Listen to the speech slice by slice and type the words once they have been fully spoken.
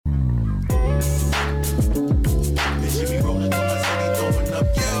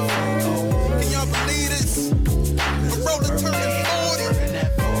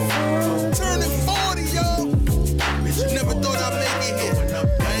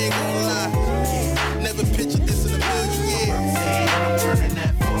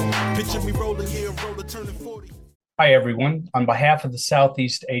Hi, everyone. On behalf of the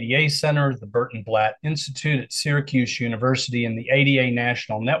Southeast ADA Center, the Burton Blatt Institute at Syracuse University, and the ADA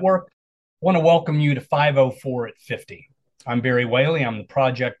National Network, I want to welcome you to 504 at 50. I'm Barry Whaley. I'm the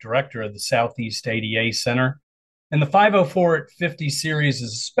project director of the Southeast ADA Center. And the 504 at 50 series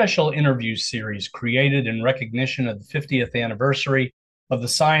is a special interview series created in recognition of the 50th anniversary of the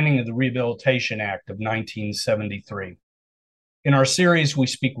signing of the Rehabilitation Act of 1973. In our series, we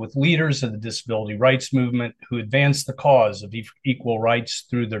speak with leaders of the disability rights movement who advance the cause of equal rights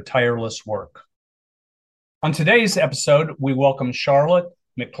through their tireless work. On today's episode, we welcome Charlotte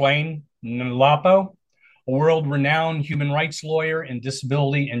McLean Nhlapo, a world-renowned human rights lawyer in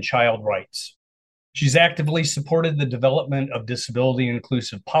disability and child rights. She's actively supported the development of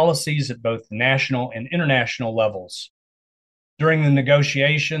disability-inclusive policies at both national and international levels. During the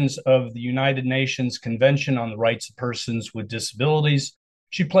negotiations of the United Nations Convention on the Rights of Persons with Disabilities,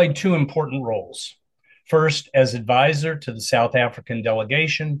 she played two important roles. First, as advisor to the South African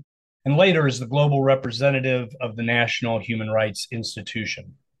delegation, and later as the global representative of the National Human Rights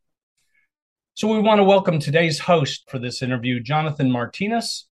Institution. So we want to welcome today's host for this interview, Jonathan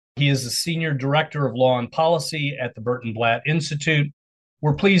Martinez. He is the Senior Director of Law and Policy at the Burton Blatt Institute.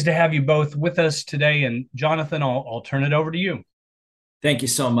 We're pleased to have you both with us today. And Jonathan, I'll turn it over to you. Thank you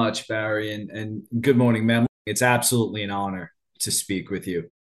so much, Barry, and good morning, ma'am. It's absolutely an honor to speak with you.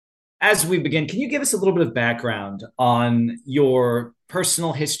 As we begin, can you give us a little bit of background on your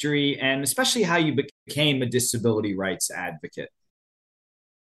personal history and especially how you became a disability rights advocate?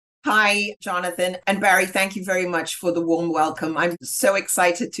 Hi, Jonathan and Barry. Thank you very much for the warm welcome. I'm so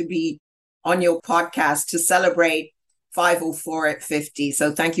excited to be on your podcast to celebrate 504 at 50.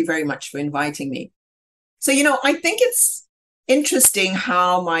 So thank you very much for inviting me. So, I think it's interesting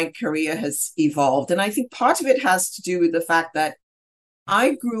how my career has evolved. And I think part of it has to do with the fact that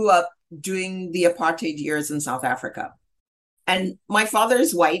I grew up during the apartheid years in South Africa. And my father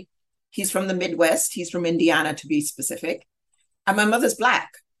is white. He's from the Midwest. He's from Indiana, to be specific. And my mother's Black,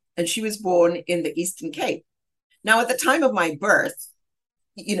 and she was born in the Eastern Cape. Now, at the time of my birth,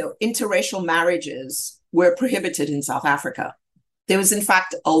 interracial marriages were prohibited in South Africa. There was, in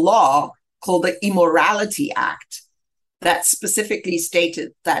fact, a law called the Immorality Act that specifically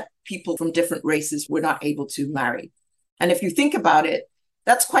stated that people from different races were not able to marry. And if you think about it,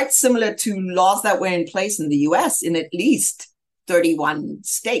 that's quite similar to laws that were in place in the US in at least 31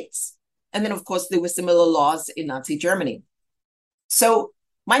 states. And then, of course, there were similar laws in Nazi Germany. So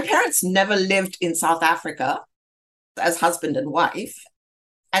my parents never lived in South Africa as husband and wife.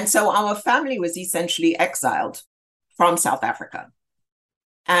 And so our family was essentially exiled from South Africa.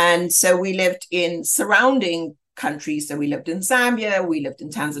 And so we lived in surrounding countries. So we lived in Zambia, we lived in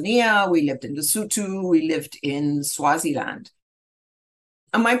Tanzania, we lived in Lesotho, we lived in Swaziland.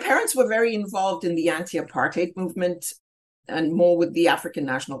 And my parents were very involved in the anti-apartheid movement and more with the African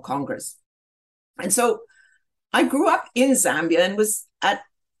National Congress. And so I grew up in Zambia and was at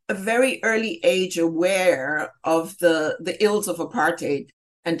a very early age aware of the ills of apartheid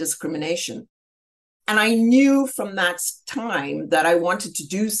and discrimination. And I knew from that time that I wanted to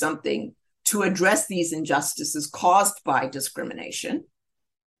do something to address these injustices caused by discrimination.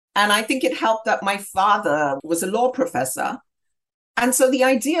 And I think it helped that my father was a law professor. And so the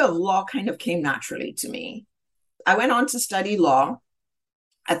idea of law kind of came naturally to me. I went on to study law.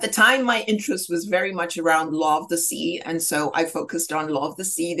 At the time, my interest was very much around law of the sea. And so I focused on law of the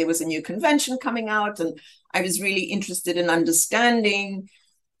sea. There was a new convention coming out, and I was really interested in understanding,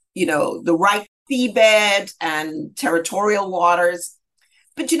 the right seabed and territorial waters.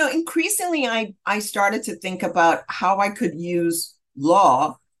 But, increasingly, I started to think about how I could use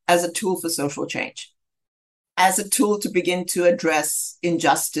law as a tool for social change, as a tool to begin to address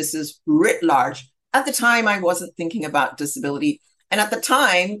injustices writ large. At the time, I wasn't thinking about disability. And at the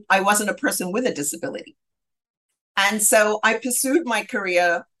time, I wasn't a person with a disability. And so I pursued my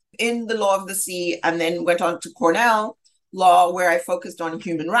career in the law of the sea and then went on to Cornell Law, where I focused on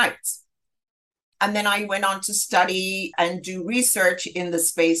human rights. And then I went on to study and do research in the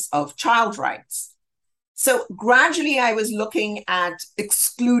space of child rights. So gradually I was looking at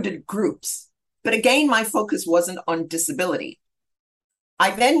excluded groups. But again, my focus wasn't on disability. I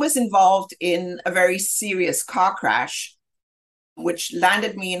then was involved in a very serious car crash, which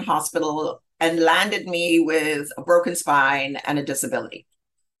landed me in hospital and landed me with a broken spine and a disability.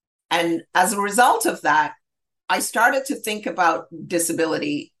 And as a result of that, I started to think about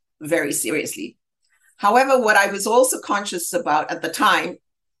disability very seriously. However, what I was also conscious about at the time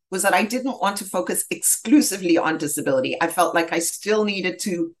was that I didn't want to focus exclusively on disability. I felt like I still needed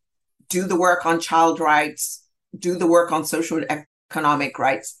to do the work on child rights, do the work on social economic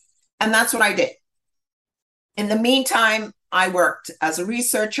rights. And that's what I did. In the meantime, I worked as a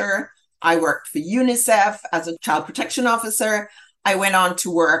researcher. I worked for UNICEF as a child protection officer. I went on to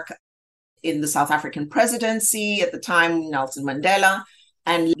work in the South African presidency at the time, Nelson Mandela,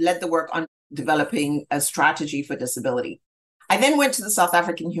 and led the work on developing a strategy for disability. I then went to the South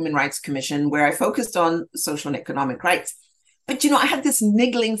African Human Rights Commission, where I focused on social and economic rights. But, I had this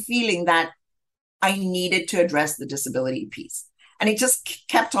niggling feeling that I needed to address the disability piece. And it just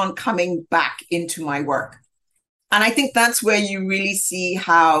kept on coming back into my work. And I think that's where you really see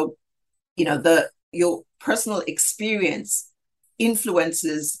how, your personal experience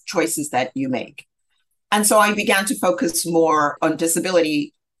influences choices that you make. And so I began to focus more on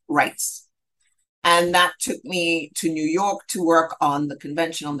disability rights. And that took me to New York to work on the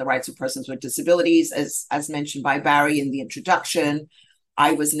Convention on the Rights of Persons with Disabilities, as mentioned by Barry in the introduction.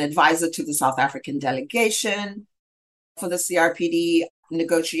 I was an advisor to the South African delegation for the CRPD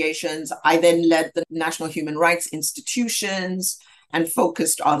negotiations. I then led the National Human Rights Institutions and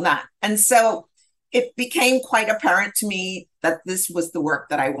focused on that. And so it became quite apparent to me that this was the work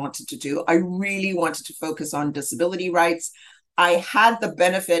that I wanted to do. I really wanted to focus on disability rights. I had the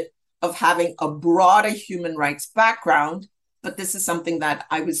benefit of having a broader human rights background, but this is something that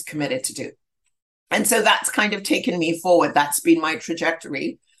I was committed to do. And so that's kind of taken me forward. That's been my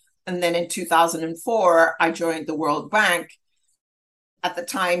trajectory. And then in 2004, I joined the World Bank. At the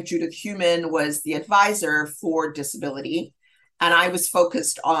time, Judith Heumann was the advisor for disability, and I was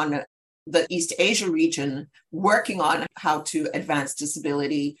focused on the East Asia region, working on how to advance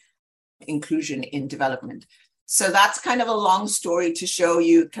disability inclusion in development. So that's kind of a long story to show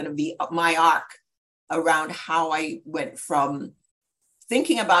you kind of my arc around how I went from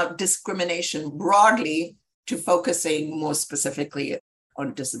thinking about discrimination broadly to focusing more specifically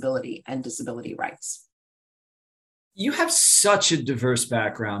on disability and disability rights. You have such a diverse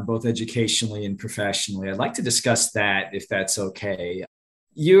background, both educationally and professionally. I'd like to discuss that, if that's okay.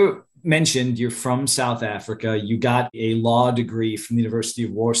 You mentioned you're from South Africa. You got a law degree from the University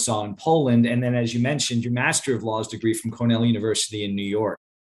of Warsaw in Poland. And then, as you mentioned, your Master of Laws degree from Cornell University in New York.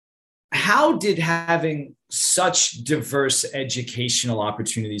 How did having such diverse educational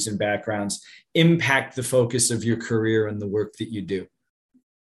opportunities and backgrounds impact the focus of your career and the work that you do?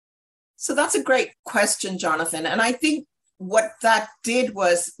 So that's a great question, Jonathan. And I think what that did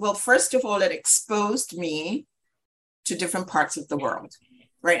was, well, first of all, it exposed me to different parts of the world,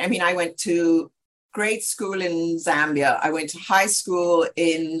 right? I mean, I went to grade school in Zambia. I went to high school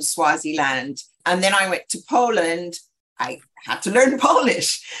in Swaziland. And then I went to Poland. I had to learn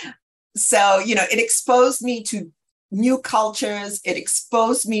Polish. So, it exposed me to new cultures. It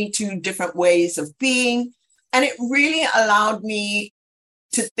exposed me to different ways of being. And it really allowed me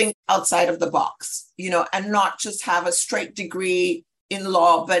to think outside of the box, and not just have a straight degree in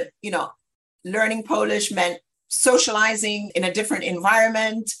law, but, learning Polish meant socializing in a different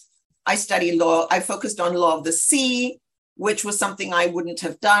environment. I studied law. I focused on law of the sea, which was something I wouldn't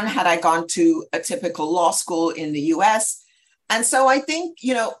have done had I gone to a typical law school in the US. And so I think,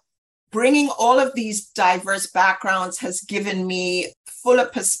 bringing all of these diverse backgrounds has given me fuller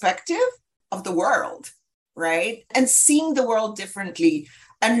perspective of the world, right? And seeing the world differently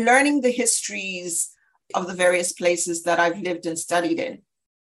and learning the histories of the various places that I've lived and studied in.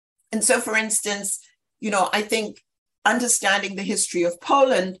 And so, for instance, I think understanding the history of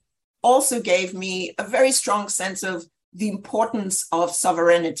Poland also gave me a very strong sense of the importance of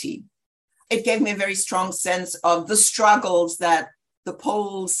sovereignty. It gave me a very strong sense of the struggles that the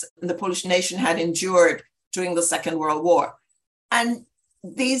Poles and the Polish nation had endured during the Second World War. And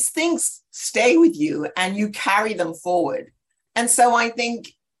these things stay with you and you carry them forward. And so I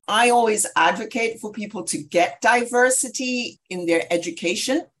think I always advocate for people to get diversity in their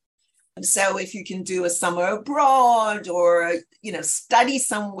education. So if you can do a summer abroad or, study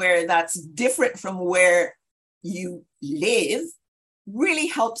somewhere that's different from where you live, really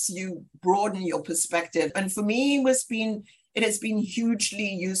helps you broaden your perspective. And for me, it has been hugely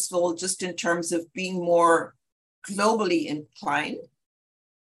useful just in terms of being more globally inclined,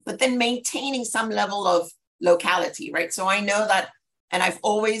 but then maintaining some level of locality, right? So I know that, and I've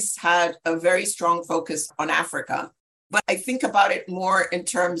always had a very strong focus on Africa, but I think about it more in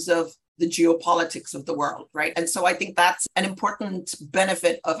terms of the geopolitics of the world, right? And so I think that's an important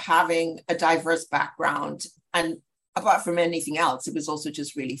benefit of having a diverse background. And apart from anything else, it was also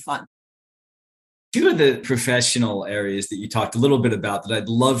just really fun. Two of the professional areas that you talked a little bit about that I'd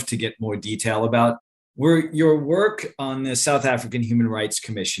love to get more detail about were your work on the South African Human Rights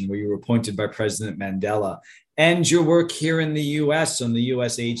Commission, where you were appointed by President Mandela, and your work here in the U.S. on the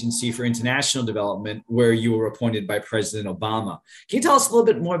U.S. Agency for International Development, where you were appointed by President Obama. Can you tell us a little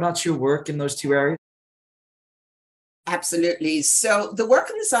bit more about your work in those two areas? Absolutely. So the work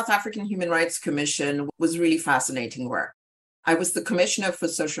in the South African Human Rights Commission was really fascinating work. I was the Commissioner for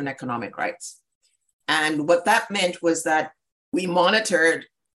Social and Economic Rights. And what that meant was that we monitored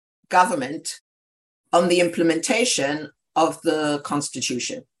government on the implementation of the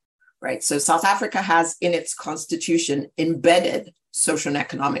Constitution, right? So South Africa has in its Constitution embedded social and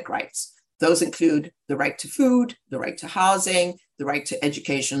economic rights. Those include the right to food, the right to housing, the right to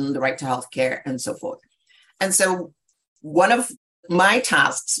education, the right to healthcare, and so forth. And so one of my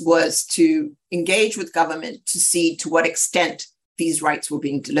tasks was to engage with government to see to what extent these rights were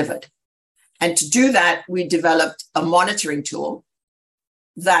being delivered. And to do that, we developed a monitoring tool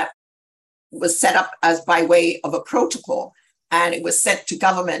that was set up as by way of a protocol. And it was sent to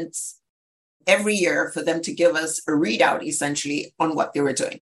governments every year for them to give us a readout, essentially, on what they were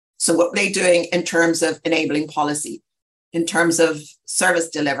doing. So what they're doing in terms of enabling policy, in terms of service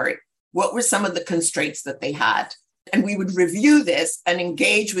delivery, what were some of the constraints that they had? And we would review this and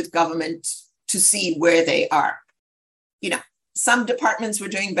engage with government to see where they are. Some departments were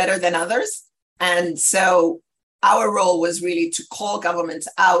doing better than others. And so our role was really to call governments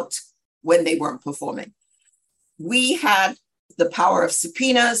out when they weren't performing. We had the power of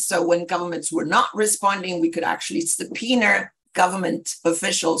subpoenas. So when governments were not responding, we could actually subpoena government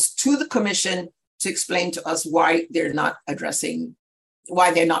officials to the commission to explain to us why they're not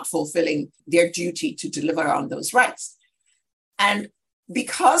fulfilling their duty to deliver on those rights. And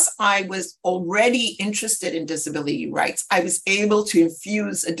because I was already interested in disability rights, I was able to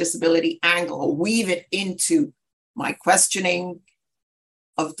infuse a disability angle or weave it into my questioning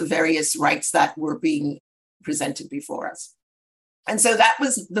of the various rights that were being presented before us. And so that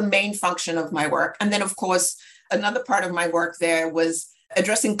was the main function of my work. And then, of course, another part of my work there was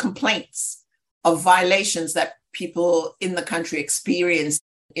addressing complaints of violations that people in the country experienced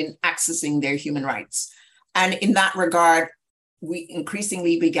in accessing their human rights. And in that regard, we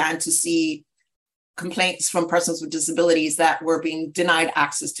increasingly began to see complaints from persons with disabilities that were being denied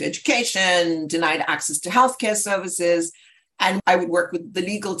access to education, denied access to healthcare services. And I would work with the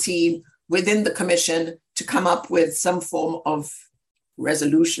legal team within the commission to come up with some form of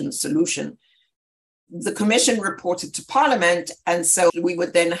solution. The commission reported to Parliament, and so we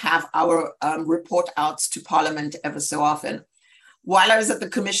would then have our report outs to Parliament ever so often. While I was at the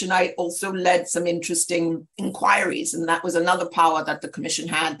commission, I also led some interesting inquiries, and that was another power that the commission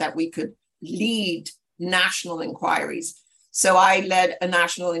had, that we could lead national inquiries. So I led a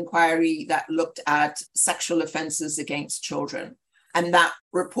national inquiry that looked at sexual offences against children, and that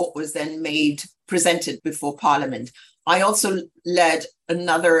report was then presented before Parliament. I also led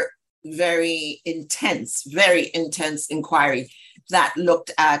another very intense inquiry that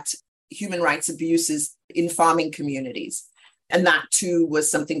looked at human rights abuses in farming communities. And that too was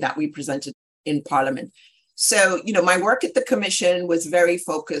something that we presented in Parliament. So, my work at the Commission was very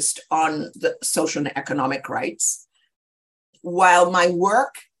focused on the social and economic rights, while my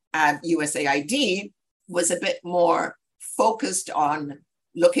work at USAID was a bit more focused on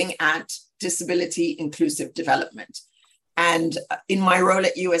looking at disability inclusive development. And in my role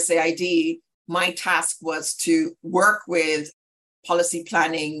at USAID, my task was to work with policy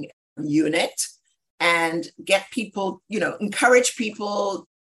planning unit and get people, encourage people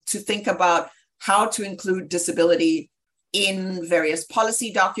to think about how to include disability in various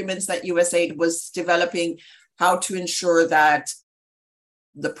policy documents that USAID was developing, how to ensure that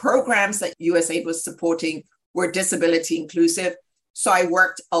the programs that USAID was supporting were disability inclusive. So I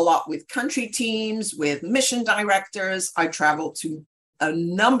worked a lot with country teams, with mission directors. I traveled to a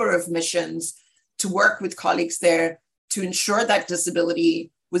number of missions to work with colleagues there to ensure that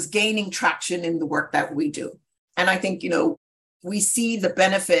disability was gaining traction in the work that we do. And I think, we see the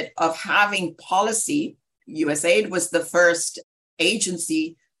benefit of having policy. USAID was the first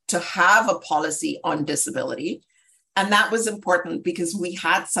agency to have a policy on disability. And that was important because we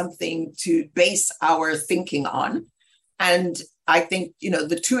had something to base our thinking on. And I think,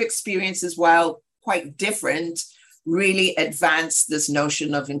 the two experiences, while quite different, really advanced this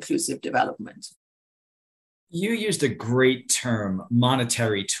notion of inclusive development. You used a great term,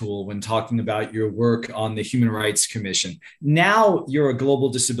 monetary tool, when talking about your work on the Human Rights Commission. Now you're a global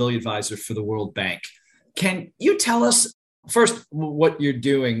disability advisor for the World Bank. Can you tell us first what you're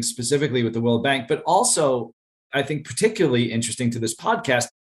doing specifically with the World Bank, but also, I think particularly interesting to this podcast,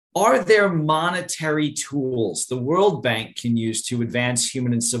 are there monetary tools the World Bank can use to advance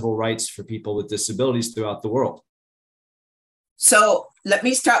human and civil rights for people with disabilities throughout the world? So let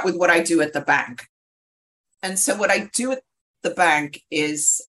me start with what I do at the bank. And so what I do at the bank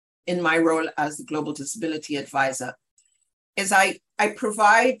is, in my role as the Global Disability Advisor, is I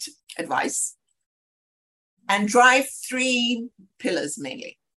provide advice and drive three pillars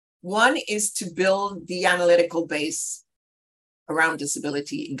mainly. One is to build the analytical base around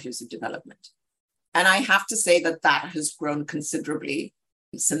disability inclusive development. And I have to say that that has grown considerably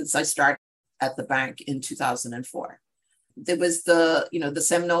since I started at the bank in 2004. There was the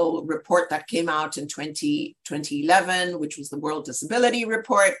seminal report that came out in 2011, which was the World Disability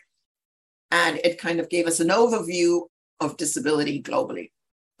Report. And it kind of gave us an overview of disability globally.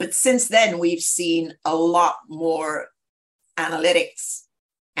 But since then, we've seen a lot more analytics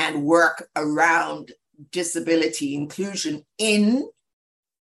and work around disability inclusion in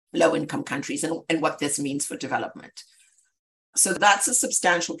low-income countries and what this means for development. So that's a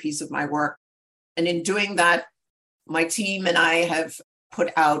substantial piece of my work. And in doing that, my team and I have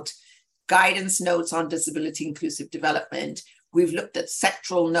put out guidance notes on disability inclusive development. We've looked at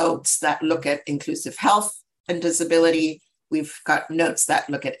sectoral notes that look at inclusive health and disability. We've got notes that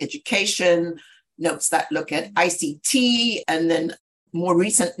look at education, notes that look at ICT, and then more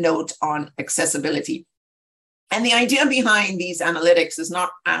recent note on accessibility. And the idea behind these analytics is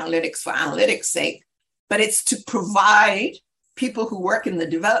not analytics for analytics' sake, but it's to provide people who work in the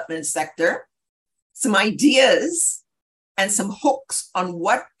development sector some ideas and some hooks on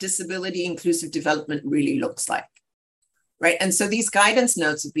what disability inclusive development really looks like, right? And so these guidance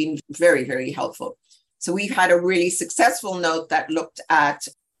notes have been very, very helpful. So we've had a really successful note that looked at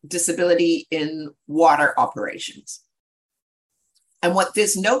disability in water operations. And what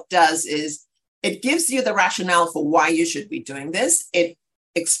this note does is it gives you the rationale for why you should be doing this. It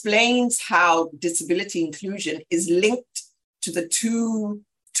explains how disability inclusion is linked to the two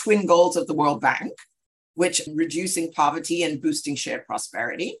twin goals of the World Bank, which are reducing poverty and boosting shared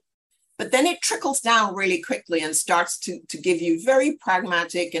prosperity. But then it trickles down really quickly and starts to give you very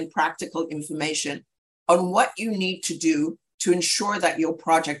pragmatic and practical information on what you need to do to ensure that your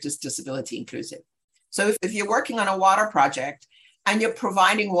project is disability inclusive. So if you're working on a water project and you're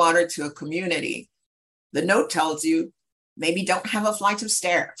providing water to a community, the note tells you maybe don't have a flight of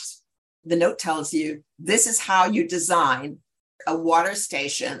stairs. The note tells you this is how you design a water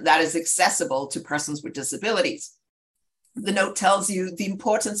station that is accessible to persons with disabilities. The note tells you the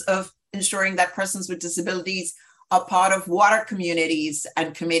importance of ensuring that persons with disabilities are part of water communities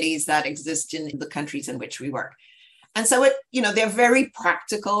and committees that exist in the countries in which we work. And so they're very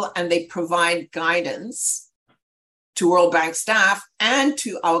practical and they provide guidance to World Bank staff and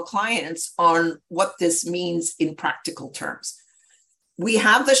to our clients on what this means in practical terms. We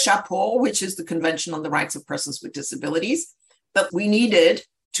have the Chapeau, which is the Convention on the Rights of Persons with Disabilities, but we needed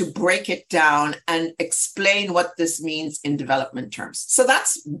to break it down and explain what this means in development terms. So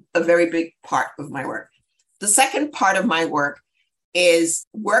that's a very big part of my work. The second part of my work is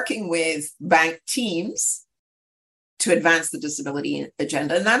working with bank teams to advance the disability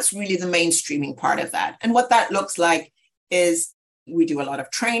agenda. And that's really the mainstreaming part of that. And what that looks like is we do a lot of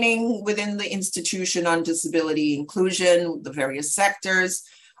training within the institution on disability inclusion, the various sectors.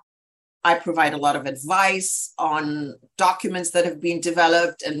 I provide a lot of advice on documents that have been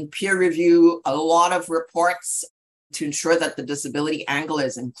developed and peer review a lot of reports to ensure that the disability angle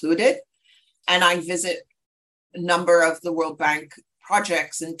is included. And I visit a number of the World Bank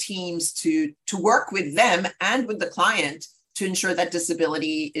projects and teams to work with them and with the client to ensure that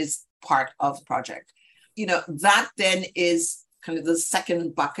disability is part of the project. That then is kind of the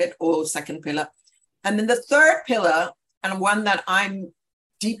second bucket or second pillar. And then the third pillar, and one that I'm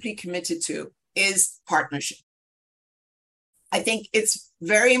deeply committed to, is partnership. I think it's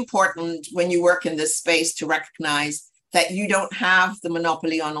very important when you work in this space to recognize that you don't have the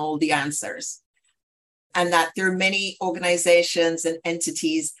monopoly on all the answers, and that there are many organizations and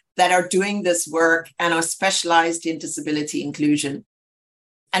entities that are doing this work and are specialized in disability inclusion.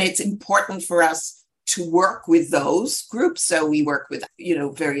 And it's important for us to work with those groups. So we work with,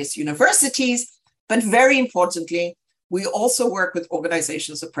 various universities, but very importantly, we also work with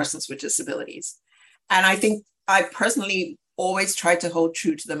organizations of persons with disabilities. And I think I personally always try to hold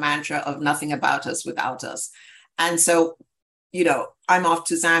true to the mantra of nothing about us without us. And so, I'm off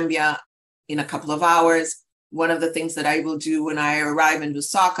to Zambia in a couple of hours. One of the things that I will do when I arrive in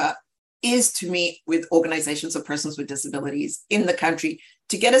Lusaka is to meet with organizations of persons with disabilities in the country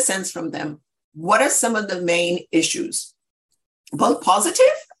to get a sense from them. What are some of the main issues, both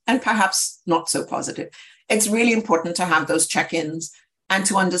positive and perhaps not so positive? It's really important to have those check-ins and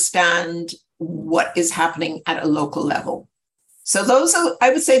to understand what is happening at a local level. So I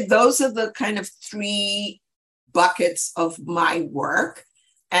would say those are the kind of three buckets of my work,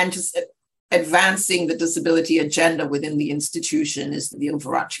 and just advancing the disability agenda within the institution is the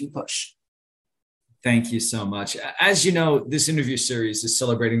overarching push. Thank you so much. As you know, this interview series is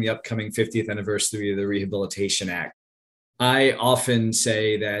celebrating the upcoming 50th anniversary of the Rehabilitation Act. I often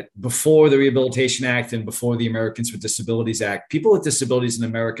say that before the Rehabilitation Act and before the Americans with Disabilities Act, people with disabilities in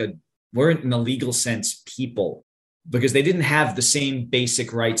America weren't, in a legal sense, people, because they didn't have the same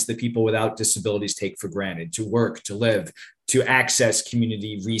basic rights that people without disabilities take for granted: to work, to live, to access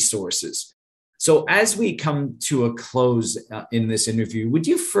community resources. So, as we come to a close in this interview, would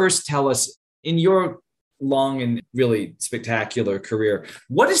you first tell us, in your long and really spectacular career,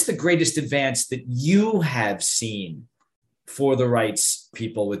 what is the greatest advance that you have seen for the rights of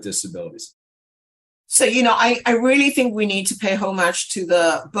people with disabilities? So, I really think we need to pay homage to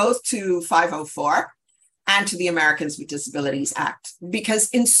both to 504 and to the Americans with Disabilities Act, because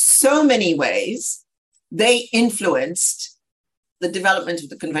in so many ways, they influenced the development of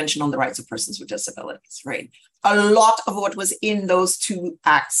the Convention on the Rights of Persons with Disabilities, right? A lot of what was in those two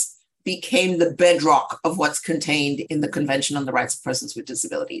acts became the bedrock of what's contained in the Convention on the Rights of Persons with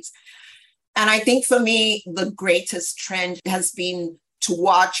Disabilities. And I think for me, the greatest trend has been to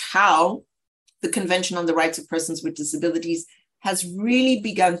watch how the Convention on the Rights of Persons with Disabilities has really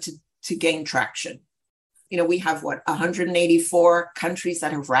begun to gain traction. We have 184 countries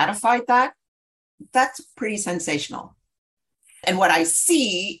that have ratified that. That's pretty sensational. And what I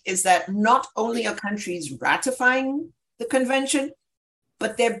see is that not only are countries ratifying the convention,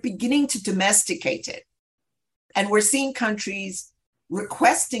 but they're beginning to domesticate it. And we're seeing countries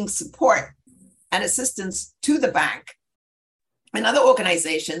requesting support and assistance to the bank and other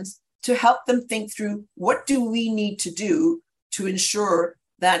organizations to help them think through, what do we need to do to ensure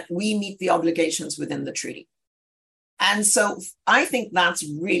that we meet the obligations within the treaty? And so I think that's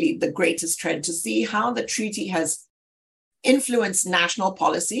really the greatest trend, to see how the treaty has influenced national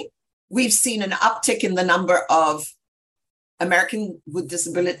policy. We've seen an uptick in the number of American with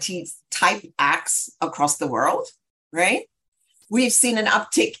Disabilities type acts across the world, right? We've seen an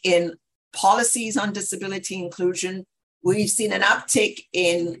uptick in policies on disability inclusion. We've seen an uptick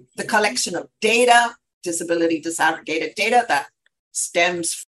in the collection of data, disability disaggregated data that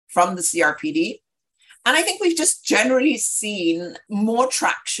stems from the CRPD. And I think we've just generally seen more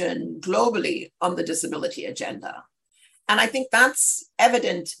traction globally on the disability agenda. And I think that's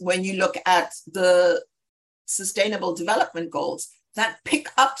evident when you look at the Sustainable Development Goals that pick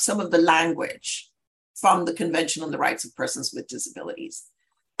up some of the language from the Convention on the Rights of Persons with Disabilities.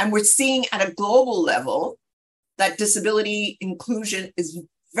 And we're seeing at a global level that disability inclusion is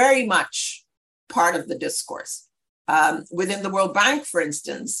very much part of the discourse. Within the World Bank, for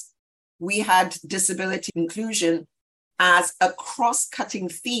instance, we had disability inclusion as a cross-cutting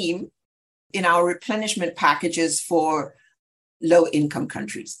theme in our replenishment packages for low-income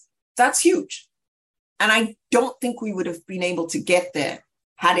countries. That's huge. And I don't think we would have been able to get there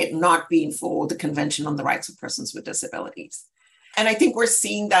had it not been for the Convention on the Rights of Persons with Disabilities. And I think we're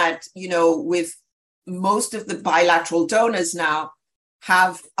seeing that, with most of the bilateral donors now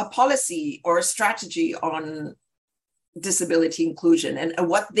have a policy or a strategy on disability inclusion and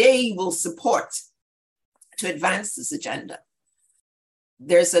what they will support to advance this agenda.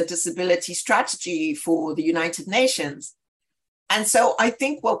 There's a disability strategy for the United Nations. And so I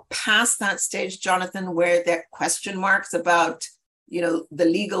think we're past that stage, Jonathan, where there are question marks about, the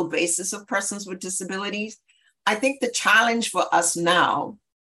legal basis of persons with disabilities. I think the challenge for us now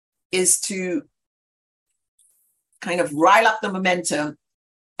is to kind of rile up the momentum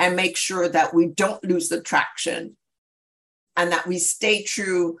and make sure that we don't lose the traction and that we stay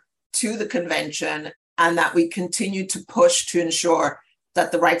true to the convention and that we continue to push to ensure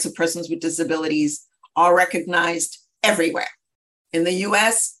that the rights of persons with disabilities are recognized everywhere in the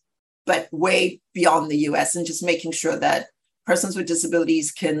US, but way beyond the US, and just making sure that persons with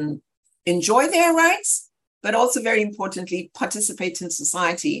disabilities can enjoy their rights, but also very importantly, participate in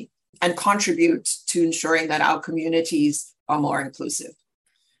society and contribute to ensuring that our communities are more inclusive.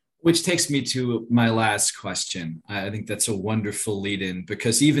 Which takes me to my last question. I think that's a wonderful lead-in,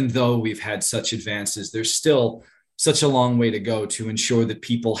 because even though we've had such advances, there's still such a long way to go to ensure that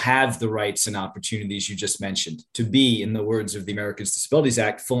people have the rights and opportunities you just mentioned to be, in the words of the Americans with Disabilities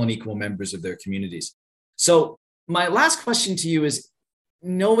Act, full and equal members of their communities. So my last question to you is,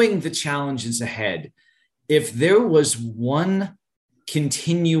 knowing the challenges ahead, if there was one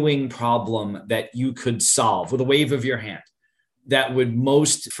continuing problem that you could solve with a wave of your hand that would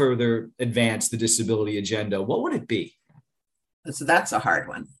most further advance the disability agenda, what would it be? So that's a hard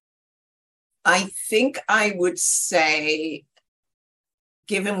one. I think I would say,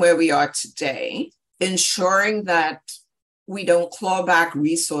 given where we are today, ensuring that we don't claw back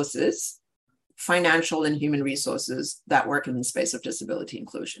resources, financial and human resources that work in the space of disability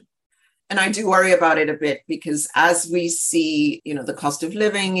inclusion. And I do worry about it a bit because as we see, the cost of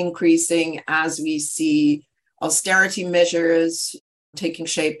living increasing, as we see austerity measures taking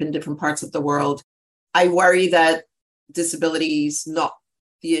shape in different parts of the world, I worry that disability is not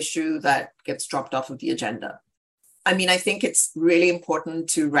the issue that gets dropped off of the agenda. I mean, I think it's really important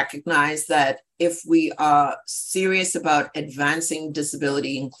to recognize that if we are serious about advancing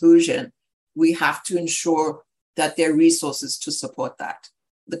disability inclusion, we have to ensure that there are resources to support that.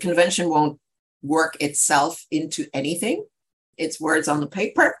 The convention won't work itself into anything. It's words on the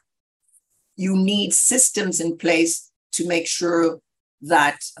paper. You need systems in place to make sure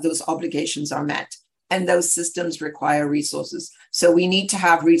that those obligations are met. And those systems require resources. So we need to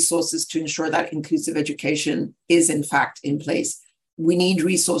have resources to ensure that inclusive education is in fact in place. We need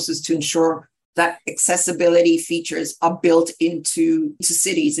resources to ensure that accessibility features are built into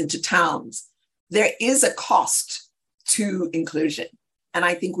cities, into towns. There is a cost to inclusion. And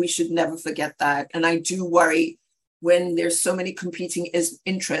I think we should never forget that. And I do worry when there's so many competing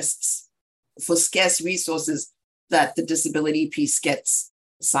interests for scarce resources that the disability piece gets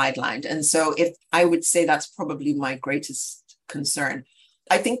sidelined. And so if I would say that's probably my greatest concern.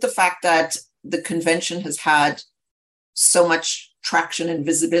 I think the fact that the convention has had so much traction and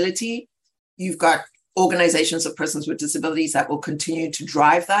visibility, you've got organizations of persons with disabilities that will continue to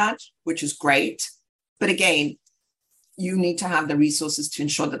drive that, which is great. But again, you need to have the resources to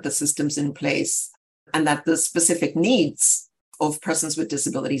ensure that the system's in place and that the specific needs of persons with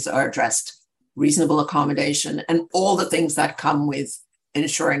disabilities are addressed, reasonable accommodation, and all the things that come with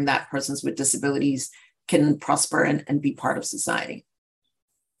ensuring that persons with disabilities can prosper and be part of society.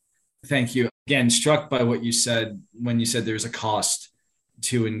 Thank you. Again, struck by what you said when you said there's a cost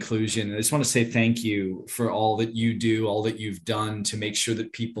to inclusion. I just want to say thank you for all that you do, all that you've done to make sure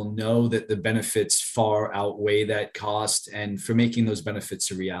that people know that the benefits far outweigh that cost and for making those benefits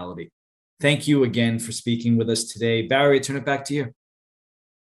a reality. Thank you again for speaking with us today. Barry, I turn it back to you.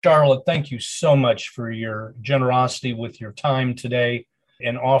 Charlotte, thank you so much for your generosity with your time today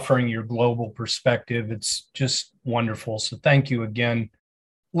and offering your global perspective. It's just wonderful. So thank you again.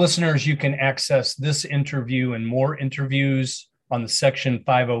 Listeners, you can access this interview and more interviews on the Section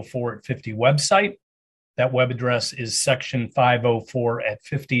 504 at 50 website. That web address is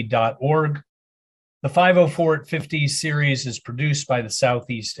section504at50.org. The 504 at 50 series is produced by the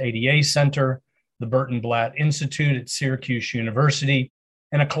Southeast ADA Center, the Burton Blatt Institute at Syracuse University,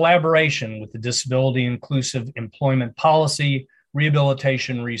 and a collaboration with the Disability Inclusive Employment Policy,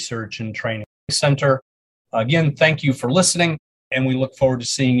 Rehabilitation Research and Training Center. Again, thank you for listening, and we look forward to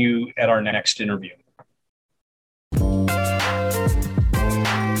seeing you at our next interview.